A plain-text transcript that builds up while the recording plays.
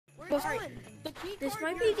This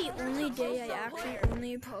might be the only day I actually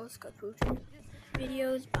only post capuchin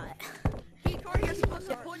videos, but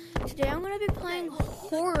today I'm gonna be playing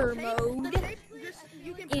horror mode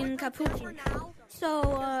in capuchin.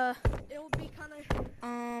 So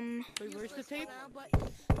Wait, where's the tape?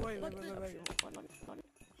 Wait.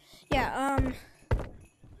 Yeah,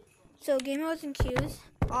 so game modes and cues.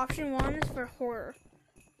 Option 1 is for horror.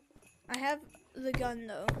 I have the gun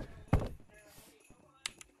though.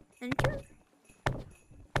 Enter?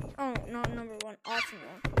 Oh, not number 1, option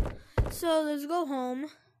 1. So let's go home.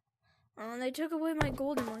 They took away my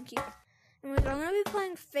golden monkey. Anyways, I'm gonna be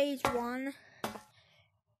playing phase 1.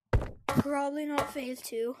 Probably not phase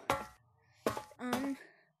 2.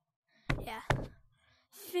 Yeah.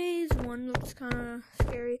 Phase 1 looks kind of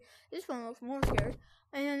scary. This one looks more scary.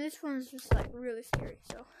 And then this one's just like really scary.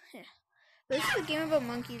 So, yeah. But this is a game about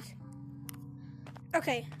monkeys.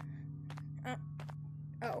 Okay.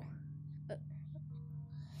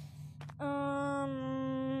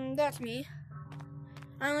 That's me.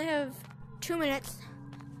 I only have 2 minutes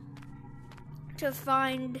to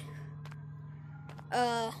find,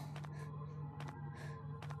 I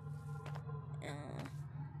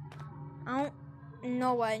don't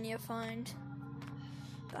know what I need to find,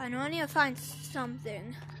 but I know I need to find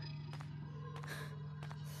something,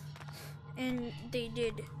 and they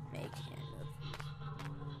did make it.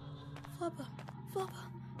 Flopper,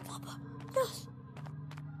 yes!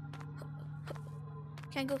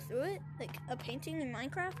 Can I go through it? Like a painting in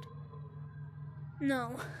Minecraft?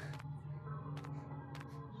 No.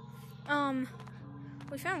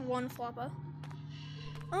 We found one flopper.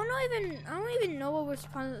 I don't even know what we're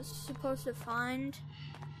supposed to find.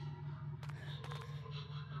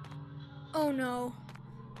 Oh no.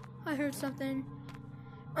 I heard something.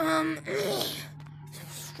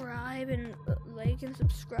 Subscribe and like and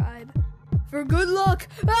subscribe for good luck.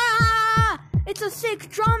 Ah! It's a sick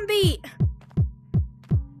drum beat.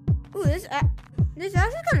 Ooh, this is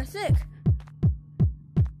actually kind of sick.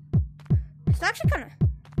 It's actually kind of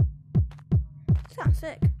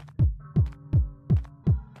sick.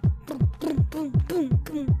 Boom, boom, boom, boom,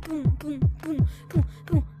 boom, boom, boom, boom, boom,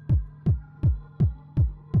 boom.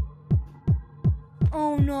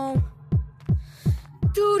 Oh no,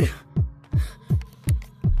 dude!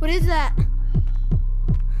 What is that,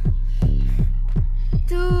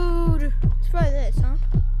 dude? It's probably this, huh?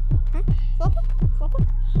 Flopper? Flopper.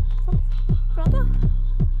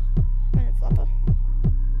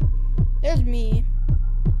 There's me.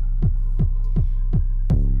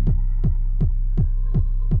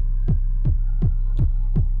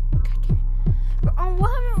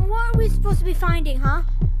 What are we supposed to be finding, huh?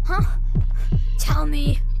 Tell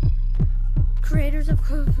me. Creators of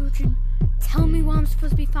capuchin, tell me what I'm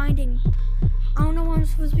supposed to be finding. I don't know what I'm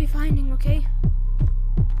supposed to be finding, okay?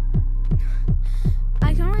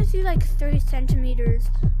 I can only see like 30 centimeters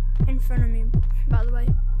in front of me, by the way.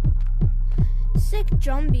 Sick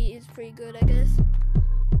Jumbie is pretty good, I guess.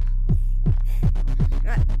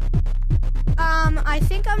 I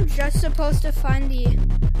think I'm just supposed to find the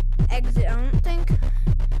exit. I don't think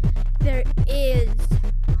there is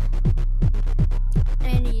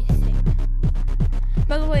anything.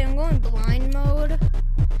 By the way, I'm going blind mode.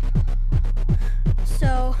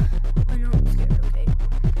 So, I know I'm scared, okay?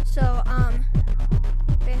 So,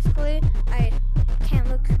 basically, I can't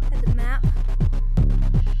look at the map,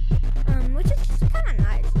 which is just kind of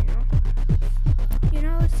nice, you know? You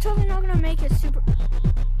know, it's totally not going to make it super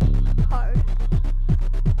hard,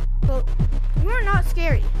 but you're not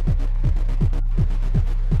scary.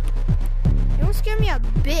 You don't scare me a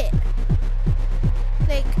bit.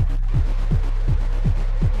 Like,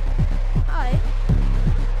 hi.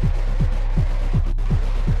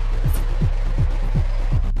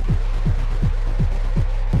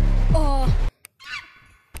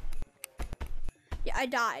 Yeah, I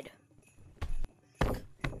died. I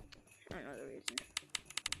don't know the reason.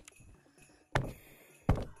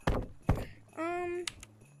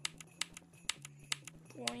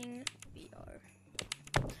 Boing VR.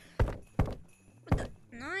 What the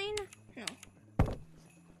 9? No.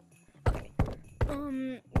 Okay.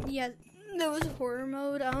 Yeah, there was a horror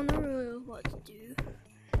mode. I don't know really what to do.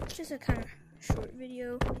 It's just a kind of short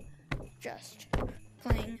video. Just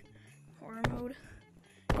playing horror mode.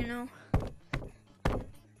 You know?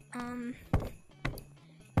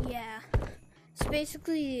 Yeah. It's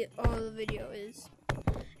basically all the video is.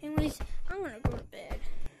 Anyways, I'm gonna go to bed.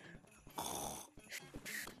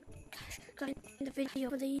 Gosh, got the video,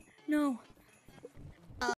 please. No.